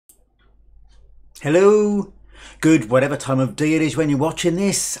Hello, good whatever time of day it is when you're watching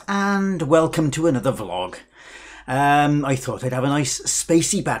this, and welcome to another vlog. I thought I'd have a nice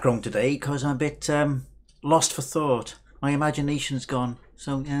spacey background today because I'm a bit lost for thought. My imagination's gone,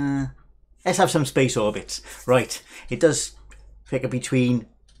 so let's have some space orbits. Right, it does figure between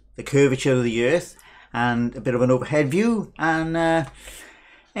the curvature of the Earth and a bit of an overhead view, and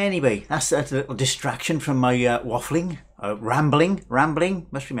anyway, that's a little distraction from my waffling. Rambling,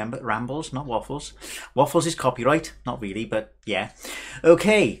 must remember, rambles, not waffles. Waffles is copyright, not really, but yeah.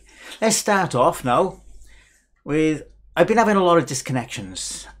 Okay, let's start off now with, I've been having a lot of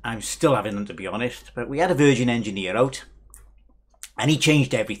disconnections. I'm still having them, to be honest, but we had a Virgin engineer out and he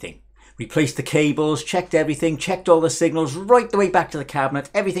changed everything. Replaced the cables, checked everything, checked all the signals right the way back to the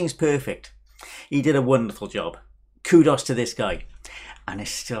cabinet. Everything's perfect. He did a wonderful job. Kudos to this guy. And it's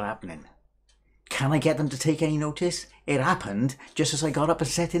still happening. Can I get them to take any notice? It happened just as I got up and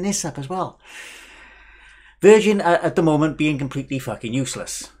setting this up as well. Virgin at the moment being completely fucking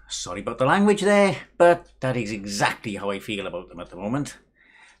useless. Sorry about the language there, but that is exactly how I feel about them at the moment.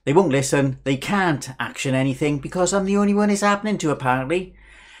 They won't listen, they can't action anything because I'm the only one it's happening to apparently.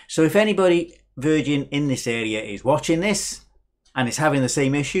 So if anybody Virgin in this area is watching this and is having the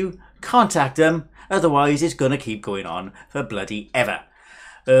same issue, contact them, otherwise it's gonna keep going on for bloody ever.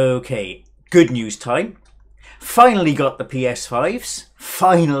 Okay. Good news time. Finally got the PS5s.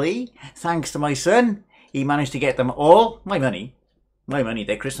 Finally. Thanks to my son. He managed to get them all. My money,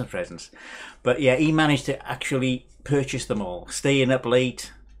 they're Christmas presents. But yeah, he managed to actually purchase them all. Staying up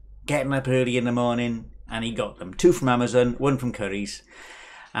late, getting up early in the morning, and he got them. 2 from Amazon, 1 from Currys.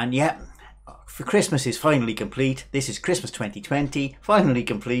 And yeah, for Christmas is finally complete. This is Christmas 2020, finally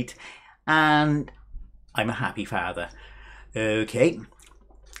complete. And I'm a happy father. Okay.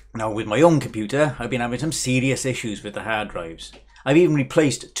 Now with my own computer, I've been having some serious issues with the hard drives. I've even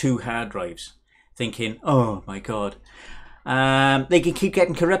replaced 2 hard drives, thinking, oh my god, they can keep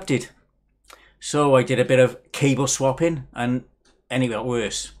getting corrupted. So I did a bit of cable swapping and it got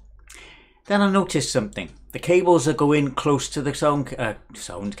worse. Then I noticed something. The cables are going close to the sound card. There's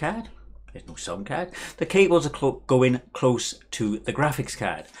no sound card. The cables are going close to the graphics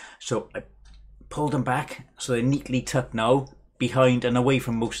card. So I pulled them back so they're neatly tucked now, behind and away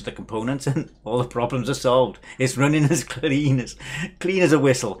from most of the components, and all the problems are solved. It's running as clean as a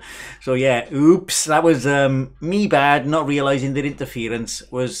whistle. So yeah, oops, that was me bad, not realizing that interference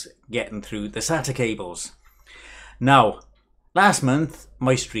was getting through the SATA cables. Now, last month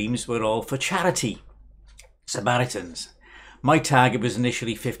my streams were all for charity, Samaritans. My target was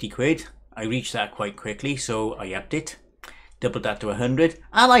initially 50 quid. I reached that quite quickly, so I upped it, doubled that to 100,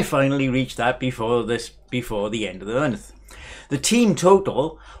 and I finally reached that before the end of the month. The team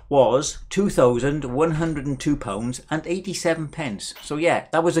total was £2,102.87. So yeah,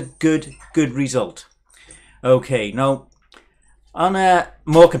 that was a good result. Okay, now on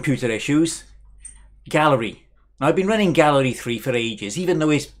more computer issues, Gallery. Now I've been running Gallery 3 for ages, even though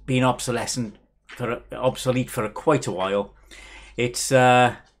it's been obsolete for quite a while. It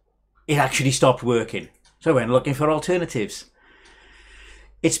actually stopped working, so I went looking for alternatives.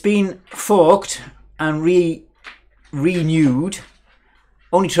 It's been forked and renewed.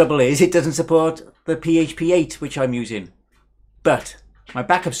 Only trouble is it doesn't support the PHP 8 which I'm using, but my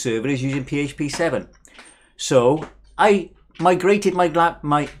backup server is using PHP 7. So I migrated my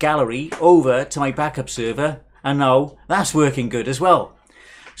gallery over to my backup server, and now that's working good as well.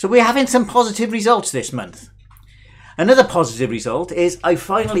 So we're having some positive results this month. Another positive result is I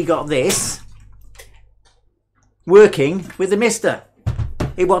finally got this working with the Mister.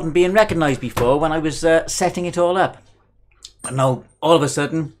 It wasn't being recognised before when I was setting it all up. But now, all of a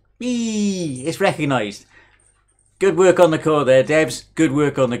sudden, it's recognised. Good work on the core there, Debs. Good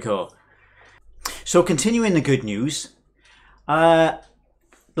work on the core. So continuing the good news,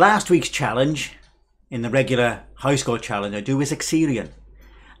 last week's challenge, in the regular high score challenge I do, is Xerion.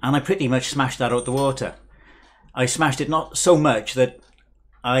 And I pretty much smashed that out the water. I smashed it not so much that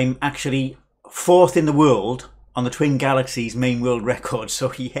I'm actually 4th in the world on the Twin Galaxies main world record,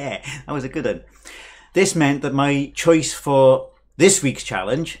 so yeah, that was a good one. This meant that my choice for this week's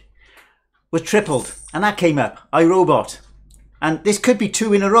challenge was tripled, and that came up, iRobot. And this could be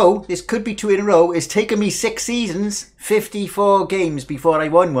 2 in a row, It's taken me 6 seasons, 54 games before I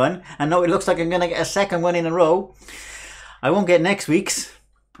won one, and now it looks like I'm going to get a second one in a row. I won't get next week's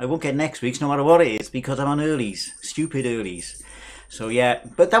no matter what it is, because I'm on earlies, stupid earlies. So yeah,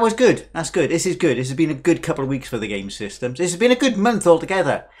 but that was good. That's good. This is good. This has been a good couple of weeks for the game systems. This has been a good month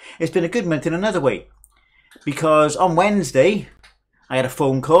altogether. It's been a good month in another way. Because on Wednesday, I had a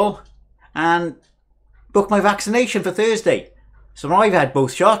phone call and booked my vaccination for Thursday. So now I've had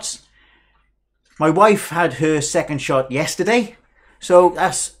both shots. My wife had her second shot yesterday, so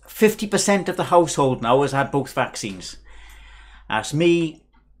that's 50% of the household now has had both vaccines. That's me,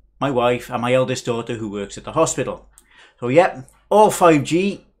 my wife and my eldest daughter who works at the hospital. So yep, all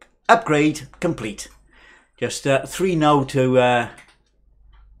 5G, upgrade complete. Just 3 now to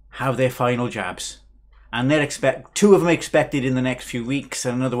have their final jabs. And they're 2 of them expected in the next few weeks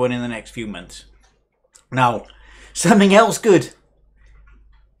and another one in the next few months. Now, something else good.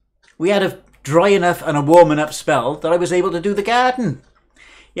 We had a dry enough and a warm enough spell that I was able to do the garden.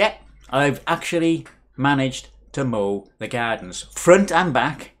 Yeah, I've actually managed to mow the gardens, front and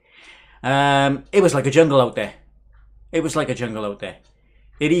back. It was like a jungle out there. It was like a jungle out there.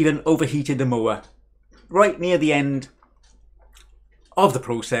 It even overheated the mower. Right near the end of the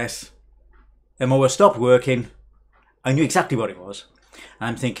process, the mower stopped working. I knew exactly what it was.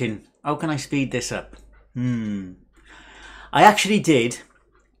 I'm thinking, how can I speed this up? I actually did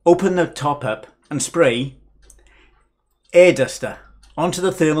open the top up and spray air duster onto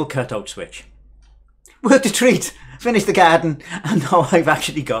the thermal cutout switch. Worked a treat. Finished the garden, and now I've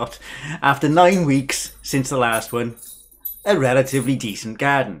actually got, after 9 weeks since the last one, a relatively decent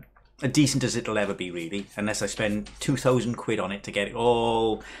garden. As decent as it'll ever be, really, unless I spend 2,000 quid on it to get it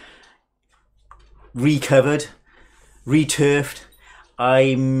all recovered, returfed.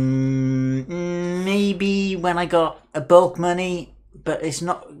 Maybe when I got a bulk money, but it's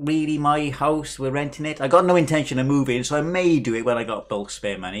not really my house, we're renting it. I got no intention of moving, so I may do it when I got bulk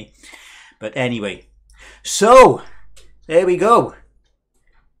spare money. But anyway, so there we go.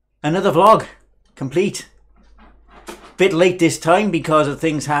 Another vlog complete. Bit late this time because of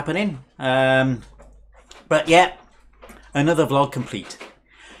things happening. But yeah, another vlog complete.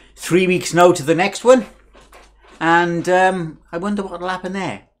 3 weeks now to the next one. And I wonder what will happen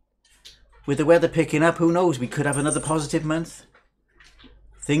there. With the weather picking up, who knows? We could have another positive month.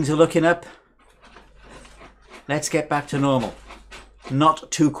 Things are looking up. Let's get back to normal.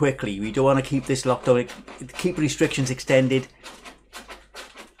 Not too quickly. We don't want to keep this lockdown, keep restrictions extended.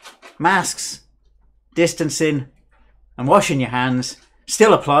 Masks, distancing, and washing your hands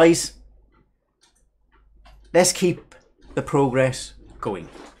still applies. Let's keep the progress going.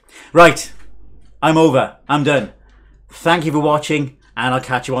 Right, I'm over. I'm done. Thank you for watching, and I'll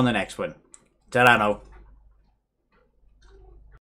catch you on the next one. Ta-ra now.